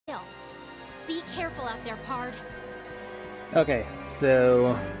Be careful out there, Pard. Okay,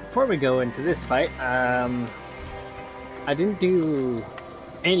 so before we go into this fight, I didn't do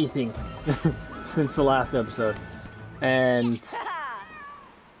anything since the last episode, and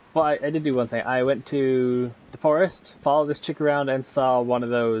well, I did do one thing. I went to the forest, followed this chick around, and saw one of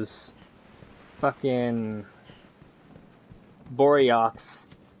those fucking Boreoths,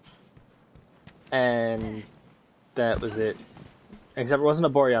 and that was it. Except it wasn't a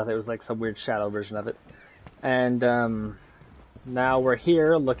Boreoth, it was like some weird shadow version of it. And now we're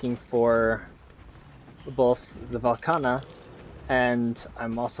here looking for both the Volcana, and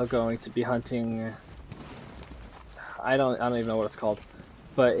I'm also going to be hunting. I don't even know what it's called,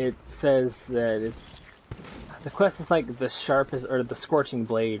 but it says that the quest is like the sharpest or the scorching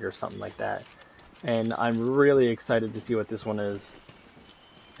blade or something like that. And I'm really excited to see what this one is.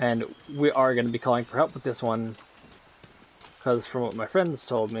 And we are going to be calling for help with this one, because from what my friends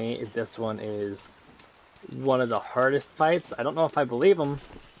told me, this one is one of the hardest fights. I don't know if I believe them.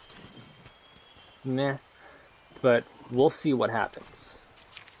 Nah. But we'll see what happens.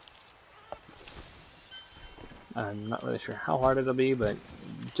 I'm not really sure how hard it'll be, but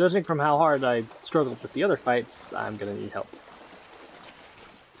judging from how hard I struggled with the other fights, I'm going to need help.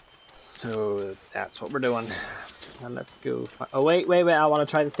 So that's what we're doing. And let's go. Oh, wait. I want to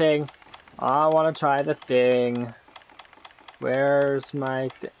try the thing. I want to try the thing. Where's my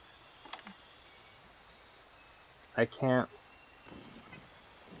thing? I can't.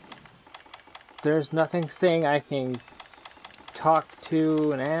 There's nothing saying I can talk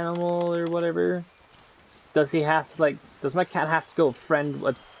to an animal or whatever. Does he have to, like, does my cat have to go friend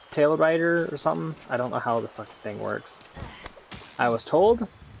a tail rider or something? I don't know how the fucking thing works. I was told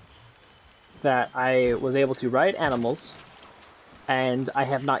that I was able to ride animals, and I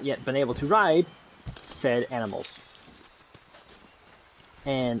have not yet been able to ride said animals.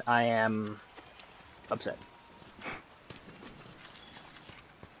 And I am upset.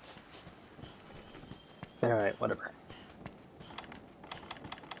 Alright, whatever.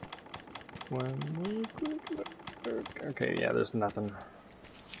 One more quick look. Okay, yeah, there's nothing.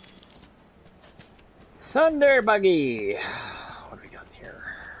 Thunder Buggy! What do we got here?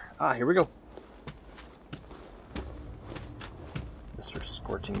 Ah, here we go. Mr.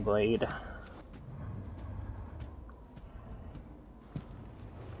 Scorching Blade.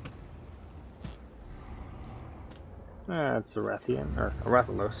 That's a Rathian, or a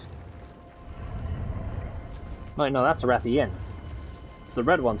Rathalos. Wait, no, that's a Rathian. It's the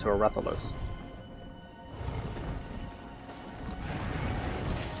red ones who are Rathalos.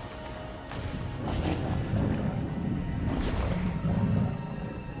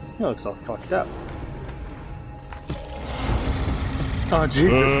 He looks all fucked up. Oh,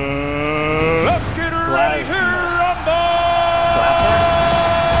 Jesus. Let's get ready to rumble!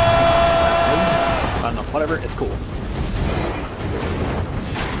 I don't know, whatever, it's cool.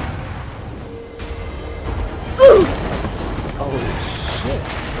 Ooh! Holy shit.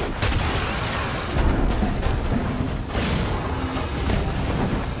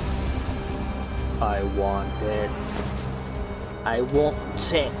 I want it. I won't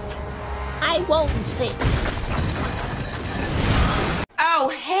sit. I won't sit. Oh,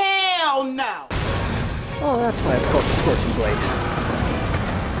 hell no! Oh, that's why it's called the Scorching Blade.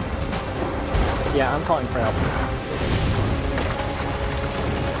 Yeah, I'm calling for help.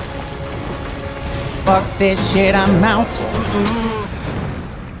 Fuck this shit, I'm out.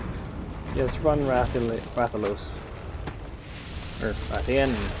 Yes, run Rathalos. Or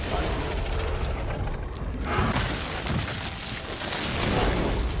Rathian.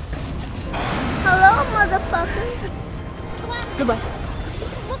 Hello, motherfucker. Goodbye.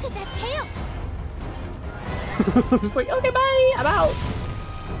 Look at that tail. Just like, okay, bye, I'm out.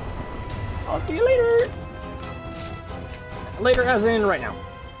 I'll see you later. Later as in right now.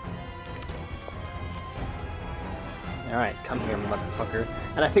 Alright, come here, motherfucker.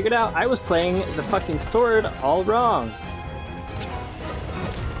 And I figured out I was playing the fucking sword all wrong.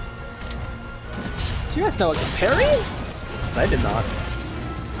 Do you guys know it's parry? I did not.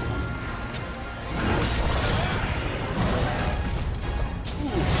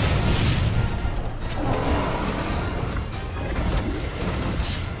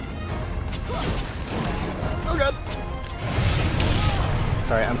 Oh god!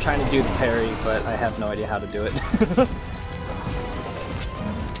 Sorry, I'm trying to do the parry, but I have no idea how to do it.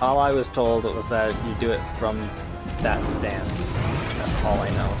 All I was told was that you do it from that stance. That's all I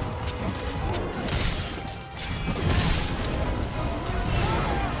know.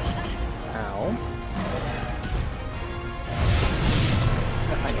 Ow.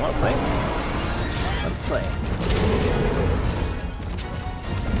 I want to play. Let's play.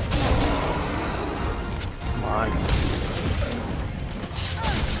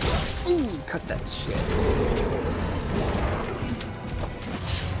 cut that shit.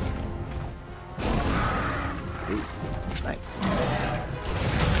 Ooh, nice.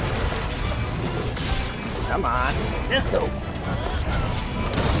 Come on, let's go.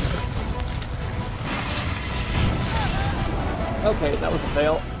 Okay, that was a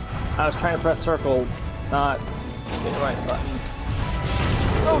fail. I was trying to press circle, not the right button.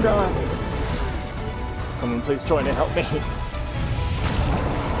 Oh god! Someone please join and help me.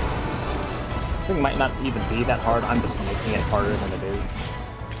 This thing might not even be that hard, I'm just making it harder than it is.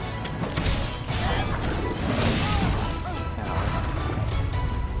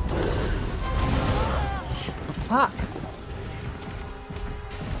 What the fuck?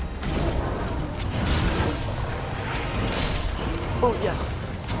 Oh, yes.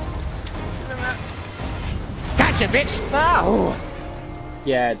 Gotcha, bitch! No!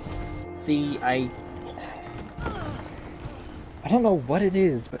 Yeah, see, I don't know what it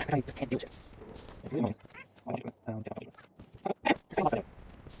is, but I just can't do it.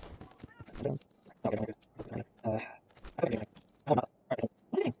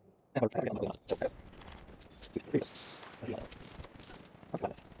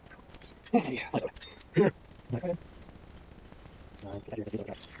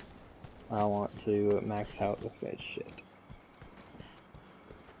 I want to max out this guy's shit.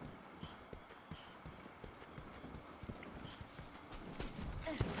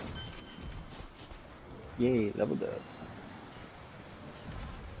 Yay, level up.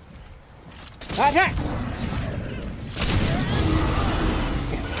 Attack!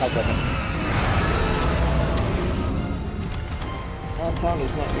 That sound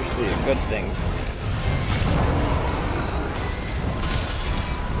is not usually a good thing.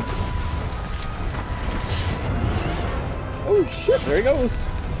 Oh shit, there he goes!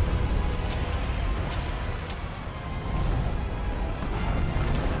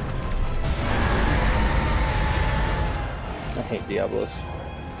 I hate Diablos.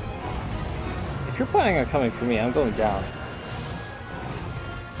 If you're planning on coming for me, I'm going down.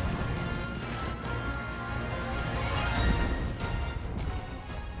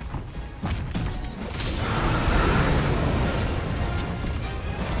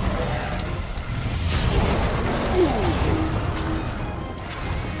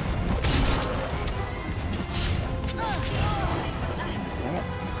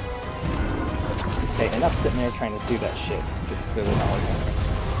 Okay, enough sitting there trying to do that shit. It's clearly not working.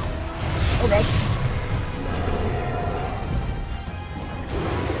 Oh god.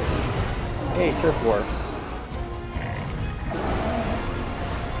 Hey, turf war.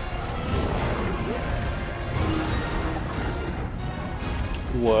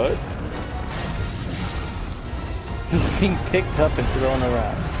 What? He's being picked up and thrown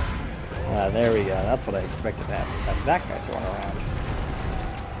around. Ah, there we go. That's what I expected to happen. Have that guy thrown around.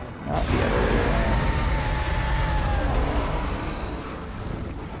 Not the other way around.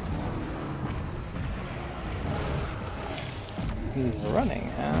 He's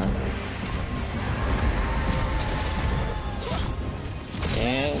running, huh?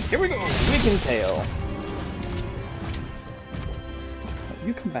 And here we go! Sweeping tail!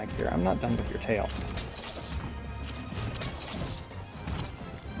 You come back here. I'm not done with your tail.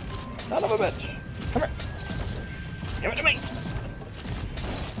 Son of a bitch! Come here! Give it to me!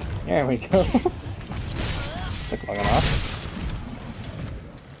 There we go. Took long enough.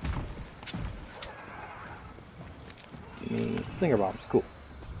 Stinger bombs, cool.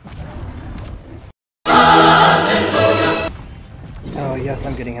 Oh yes,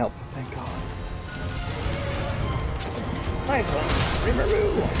 I'm getting help. Thank God. Nice one,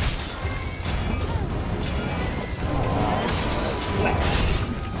 Rimmeroo.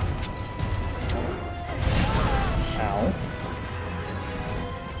 Ow.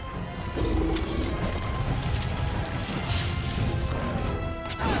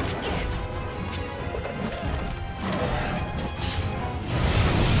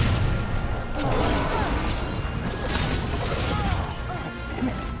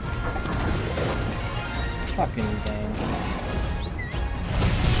 Fucking thing.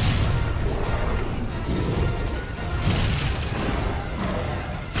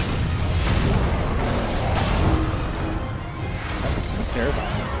 That's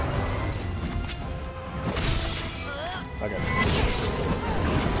terrifying. Suck it.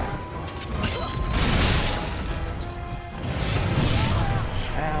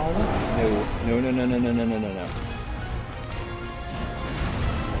 Ow. No. No.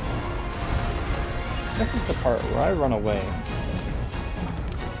 This is the part where I run away.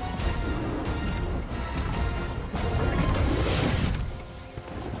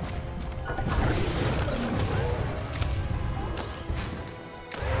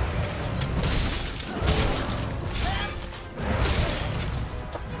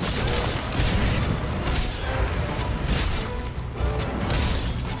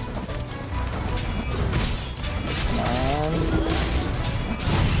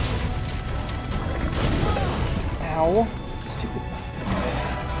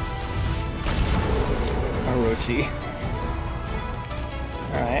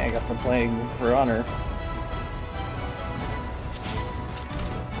 Alright, I guess I'm playing for honor.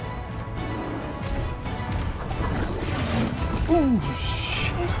 Ooh,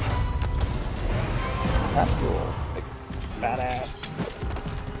 shit! That's cool. Big badass.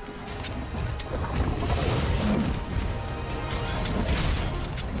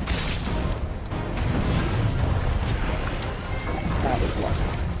 That was luck.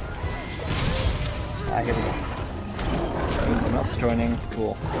 Ah, here we go. Anyone else joining?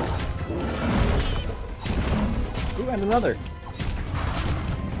 Cool. Ooh, and another!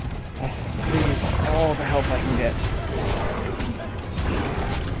 Yes, please, all the help I can get.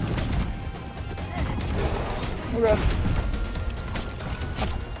 Oh god.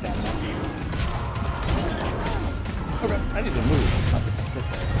 Damn that. Oh god, I need to move, not just sit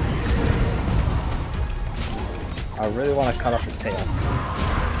there. I really want to cut off his tail.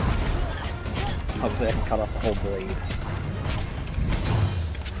 Hopefully I can cut off the whole blade.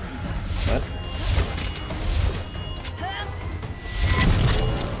 What?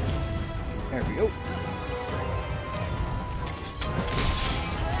 There we go.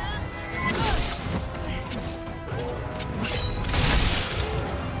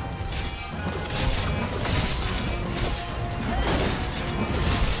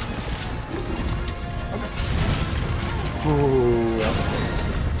 Ooh, that was close.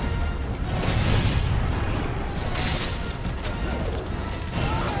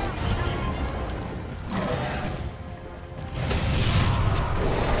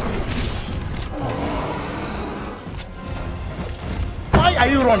 Why are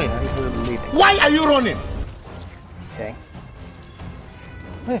you running? Why are you running? Okay.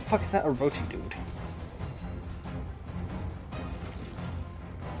 Where the fuck is that Orochi dude?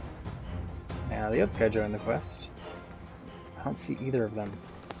 Now the other guy joined the quest. I don't see either of them.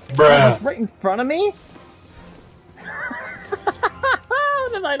 Bruh. He's right in front of me? How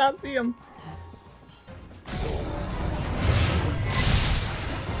did I not see him?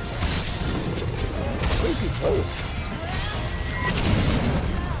 Way too close.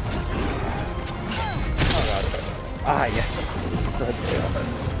 Oh god. Ah, yes. Still had to tail.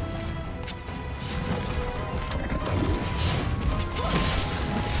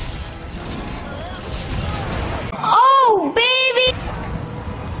 Oh, baby!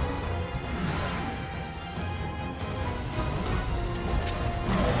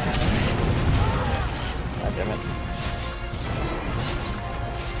 God damn it.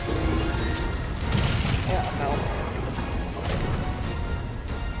 Yeah, no.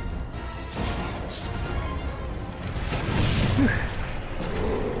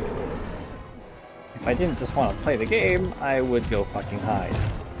 If I didn't just want to play the game, I would go fucking hide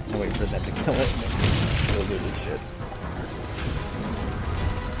and wait for them to kill it and we'll do this shit.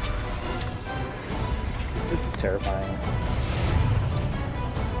 This is terrifying.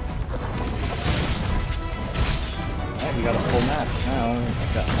 Alright, we got a full match now.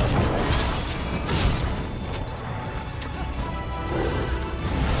 We've got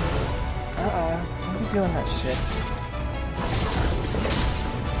don't be doing that shit.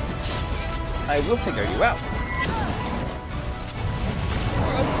 I will figure you out.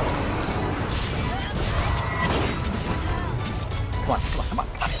 Come on, come on, come on,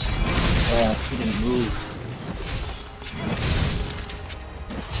 come on. Oh, he didn't move.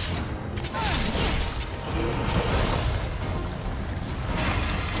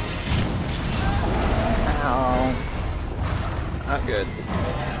 Ow. Not good.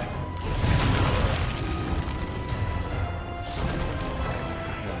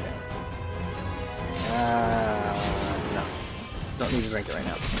 No. Don't need to drink it right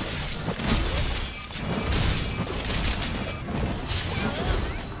now.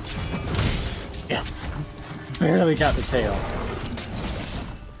 Yeah. Barely got the tail.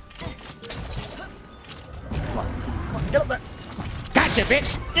 Come on. Come on, get up there. Gotcha,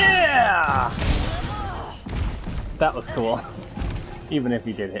 bitch! Yeah! That was cool. Even if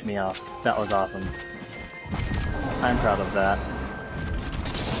he did hit me off. That was awesome. I'm proud of that.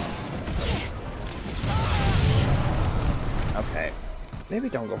 Okay. Maybe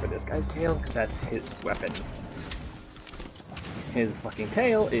don't go for this guy's tail, because that's his weapon. His fucking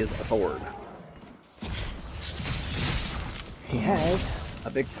tail is a sword. He has a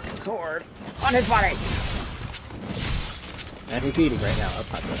big fucking sword on his body! And he's eating right now,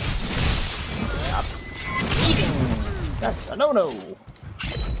 that's not good. Stop eating! That's a no-no!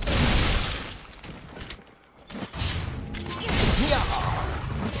 Yeah!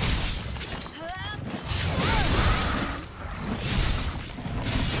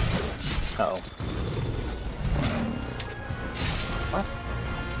 Uh-oh. What?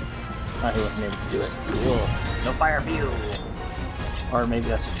 He wasn't able to do it. Cool. No fire for you! Or maybe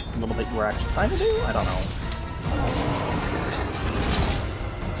that's just a little bit we're actually trying to do? I don't know.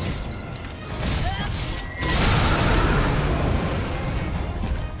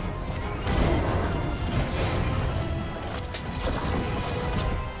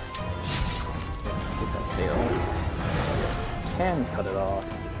 Get that tail. Can cut it off.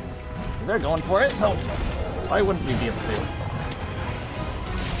 Because they're going for it, so why wouldn't we be able to?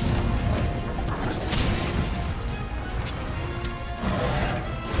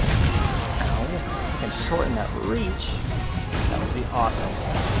 Shorten that reach, that would be awesome.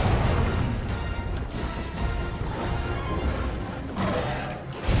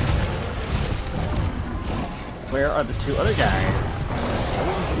 Where are the two other guys? I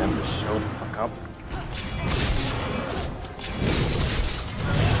waiting for them to show the fuck up.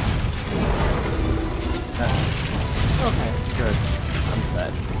 Okay, good. I'm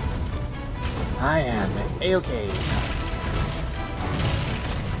set. I am A-okay.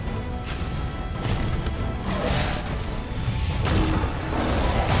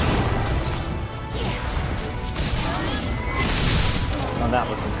 That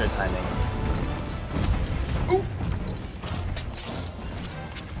was some good timing. Ooh.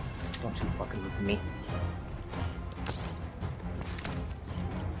 Don't you fucking look at me.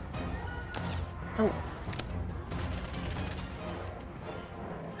 Oh.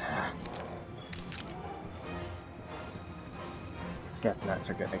 Scat nuts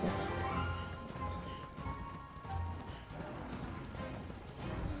are good, I guess.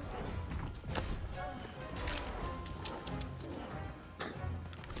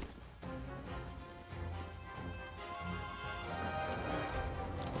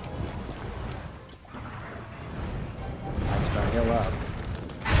 Heal up.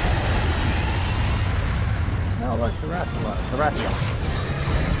 Now look, the Rathiel.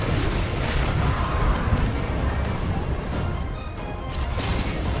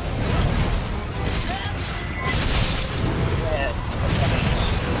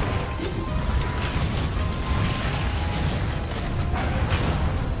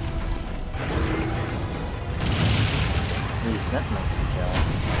 That might kill.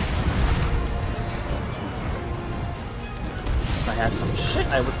 If I had some shit,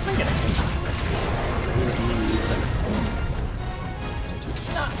 I would bring it again.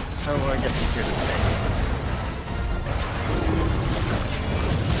 So I guess it's here to stay.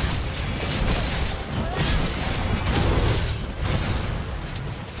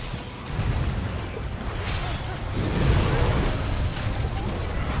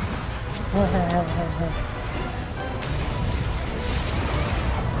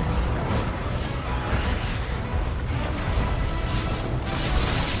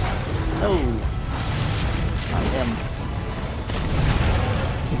 Oh, I am.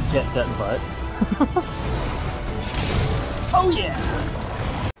 Get that butt. Oh yeah!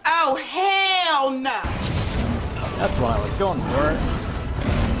 Oh hell no! That's what I was going for.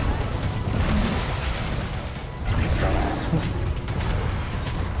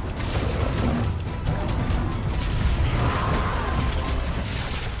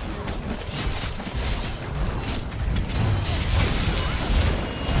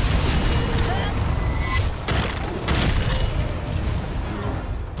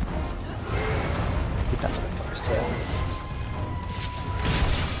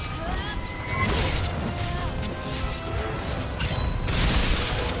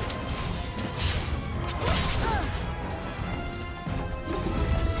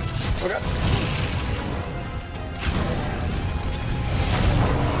 Okay.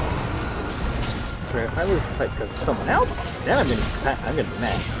 So if I lose the fight because of someone else, then I'm gonna be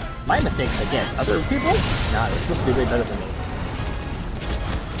mad. My mistakes against other people? Nah, they're supposed to be way better than me.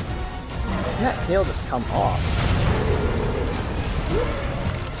 Can that tail just come off?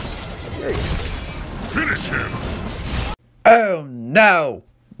 Serious. Finish him! Oh no!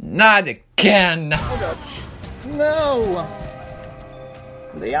 Not again! Oh god. No!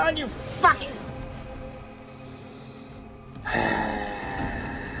 Leon, you fucking...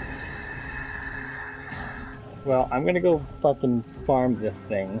 Well, I'm gonna go fucking farm this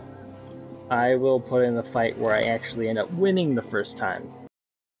thing. I will put in the fight where I actually end up winning the first time.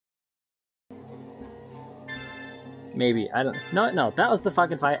 Maybe, I don't... No, that was the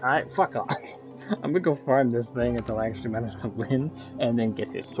fucking fight. Fuck off. I'm gonna go farm this thing until I actually manage to win, and then get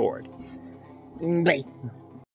his sword. Bye.